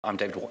I'm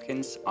David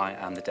Watkins. I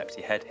am the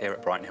Deputy Head here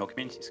at Brighton Hill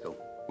Community School.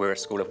 We're a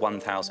school of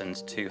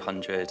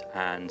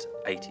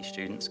 1,280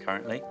 students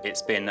currently.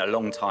 It's been a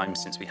long time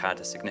since we had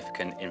a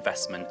significant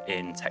investment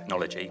in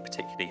technology,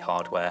 particularly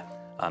hardware,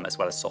 as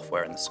well as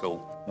software in the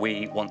school.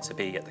 We want to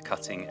be at the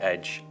cutting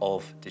edge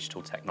of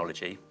digital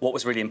technology. What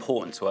was really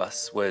important to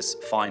us was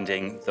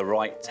finding the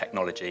right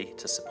technology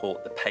to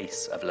support the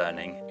pace of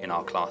learning in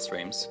our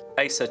classrooms.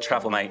 Acer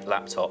TravelMate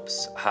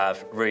laptops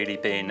have really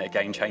been a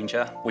game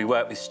changer. We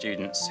work with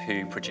students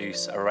who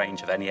produce a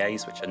range of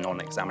NEAs, which are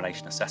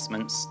non-examination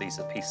assessments. These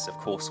are pieces of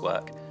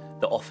coursework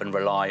that often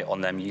rely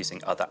on them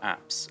using other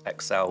apps,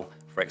 Excel,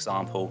 for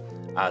example,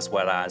 as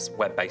well as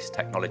web-based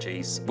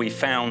technologies. We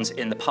found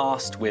in the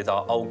past with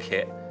our old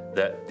kit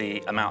that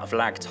the amount of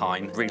lag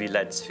time really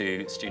led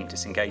to student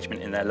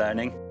disengagement in their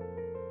learning.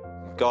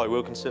 Guy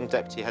Wilkinson,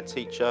 Deputy Head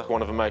Teacher.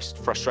 One of the most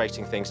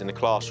frustrating things in the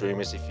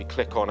classroom is if you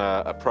click on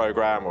a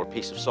program or a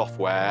piece of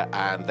software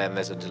and then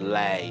there's a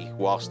delay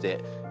whilst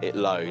it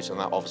loads, and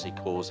that obviously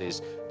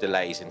causes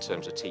delays in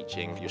terms of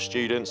teaching your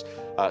students.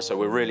 So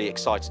we're really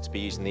excited to be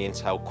using the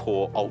Intel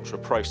Core Ultra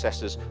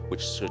processors,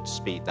 which should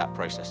speed that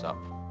process up.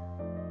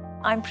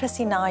 I'm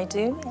Prissy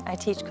Naidu. I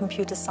teach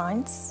computer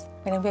science.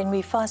 When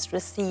we first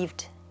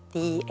received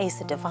the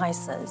Acer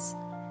devices,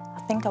 I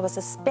think I was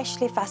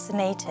especially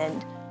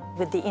fascinated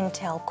with the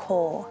Intel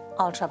Core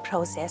Ultra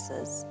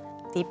processors.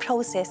 The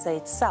processor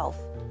itself,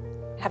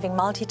 having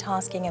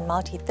multitasking and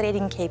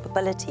multi-threading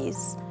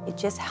capabilities, it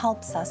just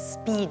helps us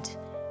speed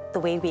the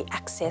way we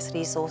access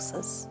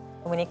resources.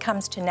 When it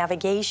comes to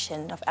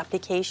navigation of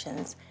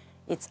applications,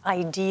 it's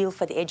ideal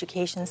for the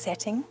education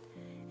setting,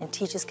 and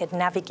teachers can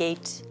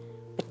navigate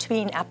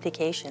between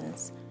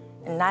applications.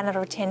 And 9 out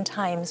of 10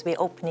 times, we're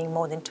opening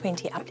more than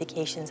 20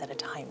 applications at a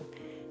time.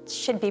 It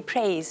should be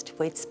praised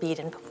for its speed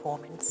and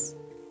performance.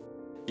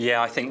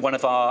 Yeah, I think one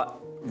of our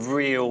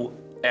real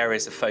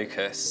areas of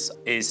focus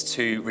is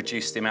to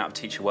reduce the amount of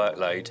teacher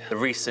workload. The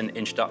recent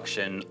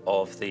introduction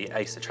of the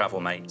Acer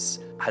TravelMates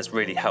has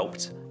really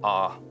helped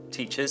our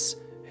teachers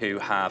who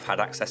have had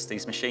access to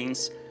these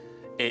machines.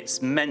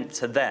 It's meant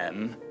to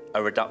them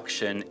a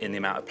reduction in the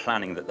amount of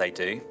planning that they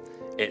do.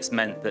 It's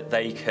meant that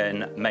they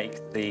can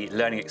make the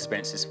learning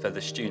experiences for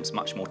the students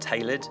much more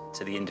tailored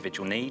to the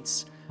individual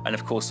needs. And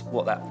of course,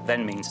 what that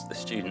then means to the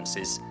students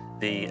is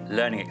the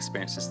learning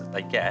experiences that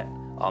they get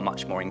are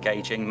much more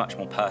engaging, much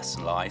more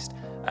personalised.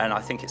 And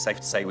I think it's safe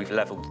to say we've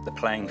levelled the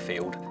playing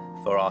field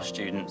for our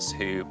students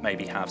who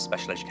maybe have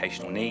special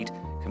educational need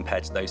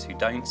compared to those who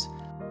don't.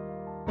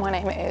 My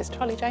name is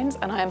Charlie Jones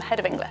and I am Head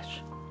of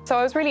English. So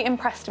I was really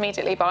impressed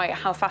immediately by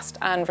how fast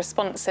and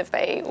responsive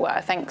they were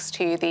thanks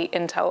to the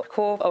Intel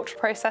Core Ultra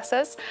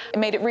processors. It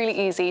made it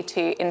really easy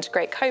to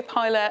integrate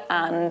Copilot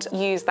and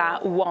use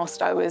that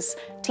whilst I was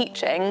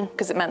teaching,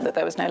 because it meant that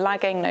there was no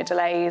lagging, no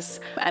delays,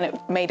 and it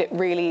made it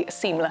really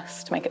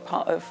seamless to make it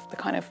part of the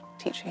kind of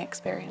teaching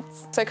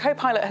experience. So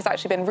Copilot has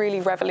actually been really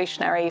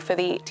revolutionary for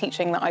the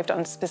teaching that I've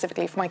done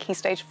specifically for my Key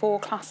Stage 4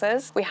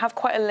 classes. We have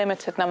quite a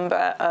limited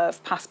number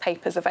of past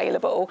papers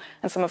available,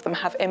 and some of them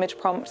have image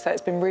prompts, so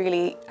it's been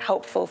really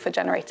helpful for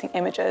generating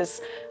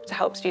images to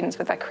help students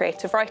with their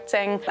creative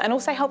writing and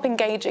also help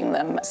engaging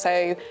them.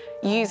 So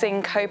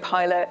using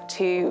Copilot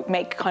to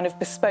make kind of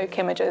bespoke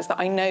images that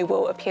I know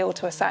will appeal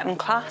to a certain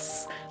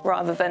class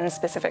rather than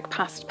specific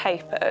past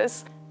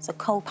papers. So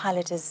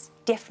Copilot has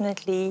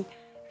definitely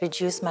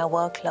reduced my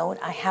workload.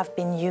 I have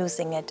been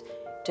using it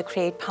to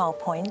create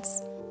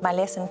PowerPoints. My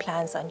lesson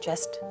plans are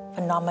just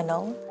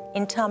phenomenal.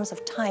 In terms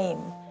of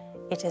time,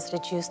 it has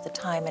reduced the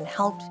time and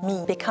helped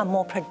me become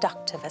more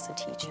productive as a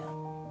teacher.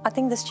 I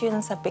think the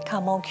students have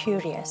become more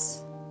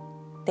curious.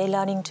 They're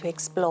learning to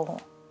explore.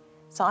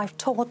 So I've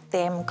taught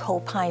them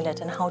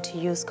Copilot and how to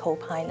use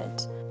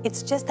Copilot.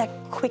 It's just that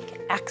quick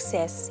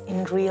access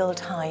in real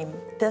time.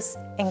 This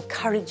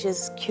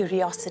encourages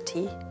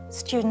curiosity.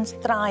 Students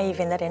thrive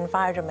in that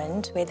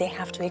environment where they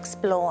have to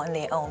explore on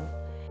their own.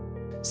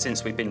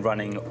 Since we've been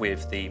running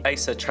with the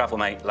Acer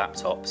TravelMate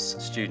laptops,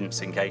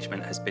 students'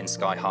 engagement has been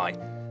sky high.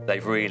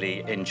 They've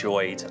really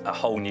enjoyed a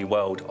whole new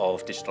world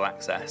of digital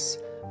access.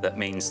 That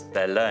means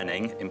their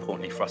learning,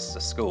 importantly for us as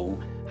a school,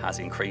 has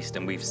increased,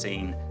 and we've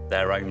seen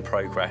their own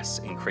progress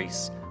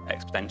increase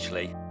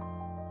exponentially.